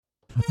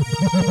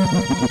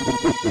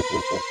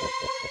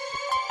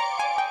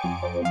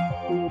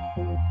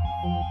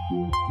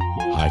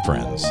Hi,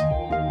 friends.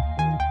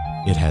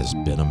 It has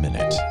been a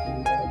minute.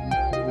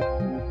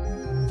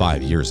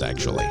 5 years,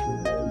 actually.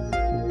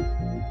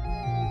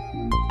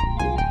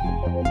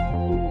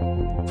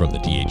 From the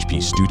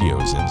DHP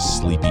studios in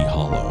Sleepy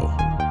Hollow,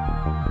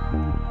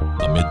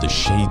 amid the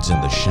shades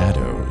and the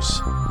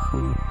shadows,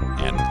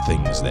 and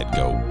things that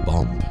go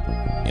bump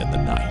in the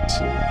night.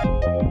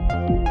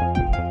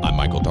 I'm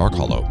Michael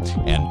Darkhollow,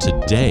 and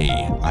today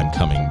I'm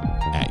coming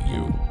at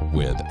you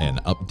with an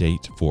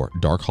update for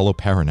Darkhollow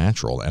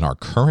Paranatural and our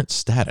current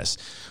status.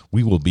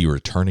 We will be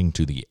returning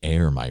to the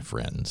air, my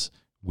friends,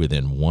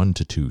 within 1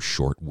 to 2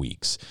 short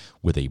weeks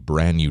with a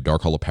brand new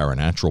Darkhollow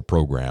Paranatural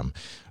program.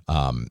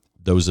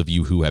 Those of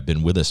you who have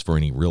been with us for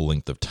any real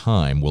length of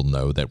time will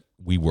know that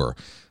we were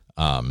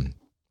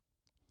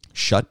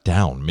shut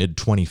down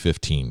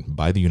mid-2015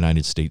 by the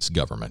United States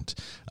government.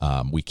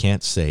 We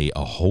can't say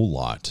a whole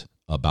lot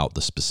about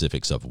the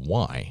specifics of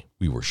why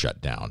we were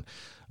shut down.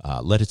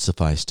 Let it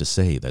suffice to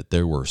say that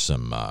there were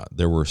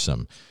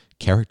some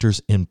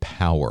characters in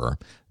power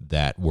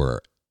that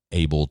were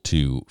able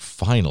to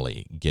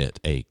finally get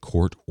a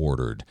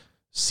court-ordered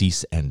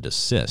cease and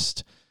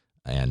desist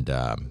and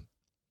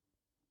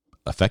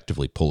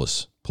effectively pull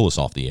us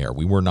off the air.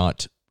 We were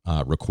not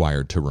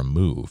required to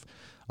remove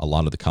a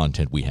lot of the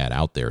content we had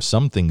out there.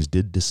 Some things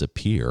did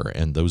disappear,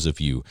 and those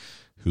of you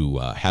who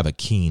have a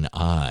keen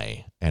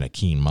eye and a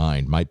keen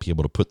mind might be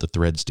able to put the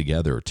threads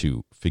together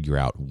to figure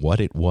out what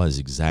it was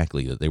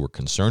exactly that they were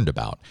concerned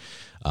about.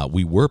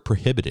 We were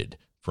prohibited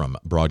from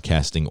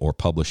broadcasting or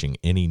publishing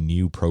any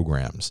new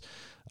programs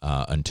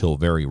until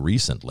very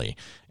recently,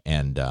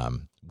 and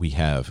we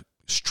have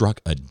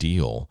struck a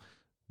deal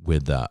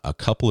with a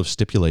couple of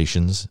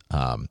stipulations.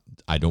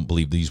 I don't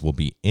believe these will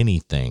be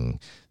anything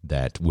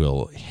that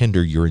will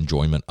hinder your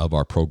enjoyment of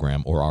our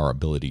program or our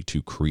ability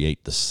to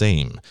create the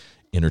same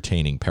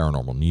entertaining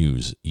paranormal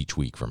news each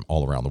week from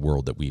all around the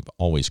world that we've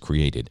always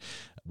created.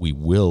 We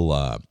will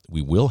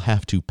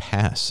have to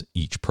pass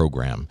each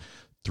program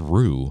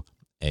through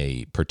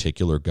a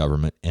particular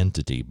government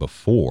entity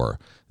before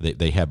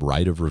they have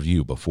right of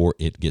review before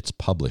it gets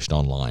published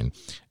online,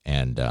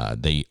 and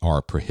they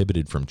are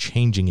prohibited from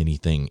changing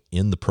anything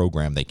in the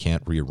program. They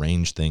can't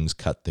rearrange things,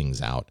 cut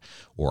things out,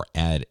 or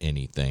add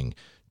anything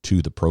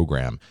to the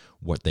program.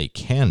 What they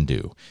can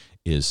do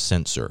is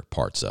censor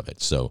parts of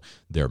it. So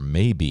there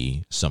may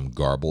be some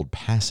garbled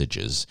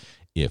passages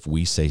if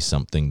we say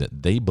something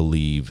that they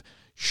believe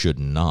should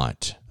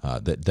not,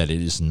 that it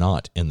is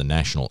not in the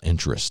national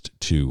interest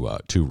to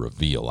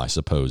reveal, I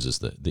suppose, is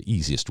the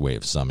easiest way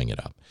of summing it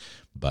up.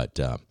 But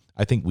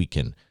I think we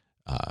can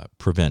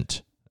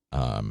prevent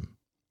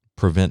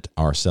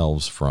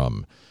ourselves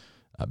from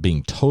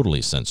being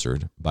totally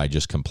censored by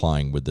just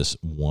complying with this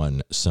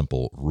one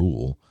simple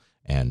rule,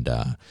 and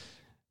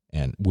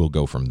we'll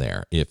go from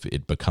there. If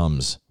it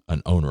becomes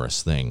an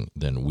onerous thing,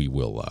 then we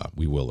will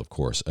of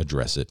course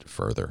address it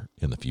further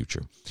in the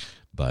future.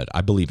 But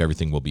I believe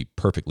everything will be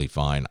perfectly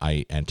fine.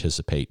 I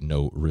anticipate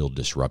no real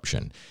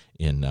disruption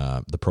in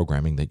the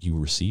programming that you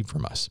receive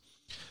from us.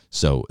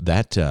 So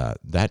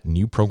that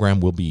new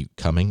program will be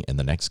coming in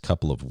the next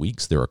couple of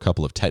weeks. There are a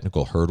couple of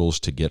technical hurdles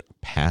to get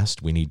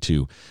past. We need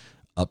to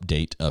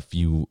update a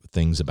few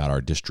things about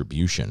our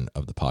distribution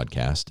of the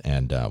podcast.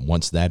 And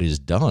once that is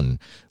done,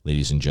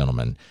 ladies and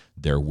gentlemen,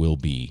 there will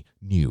be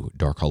new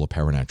Darkhollow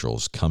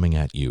Paranaturals coming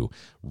at you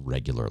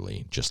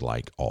regularly, just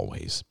like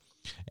always.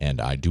 And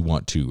I do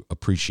want to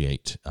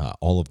appreciate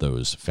all of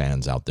those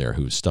fans out there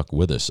who stuck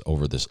with us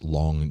over this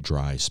long,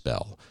 dry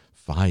spell.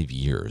 5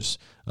 years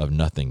of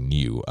nothing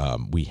new.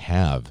 We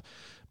have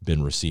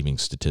been receiving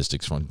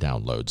statistics from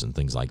downloads and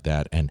things like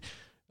that. And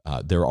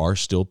there are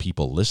still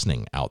people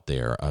listening out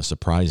there, a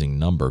surprising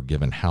number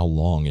given how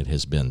long it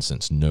has been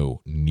since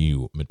no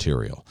new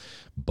material.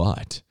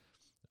 But,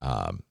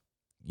 I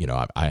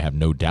have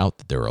no doubt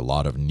that there are a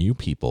lot of new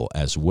people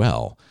as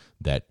well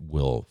that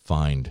will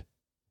find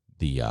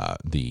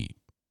the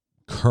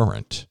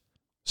current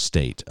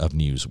state of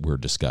news we're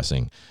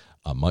discussing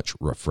a much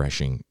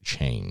refreshing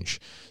change.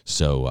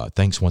 So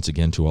thanks once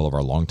again to all of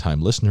our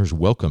longtime listeners.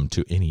 Welcome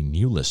to any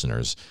new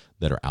listeners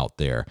that are out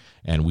there.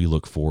 And we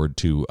look forward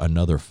to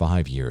another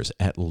 5 years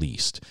at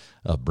least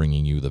of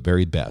bringing you the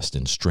very best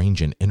in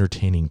strange and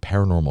entertaining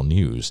paranormal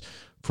news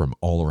from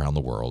all around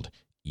the world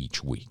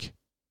each week.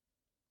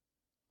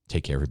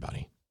 Take care,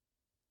 everybody.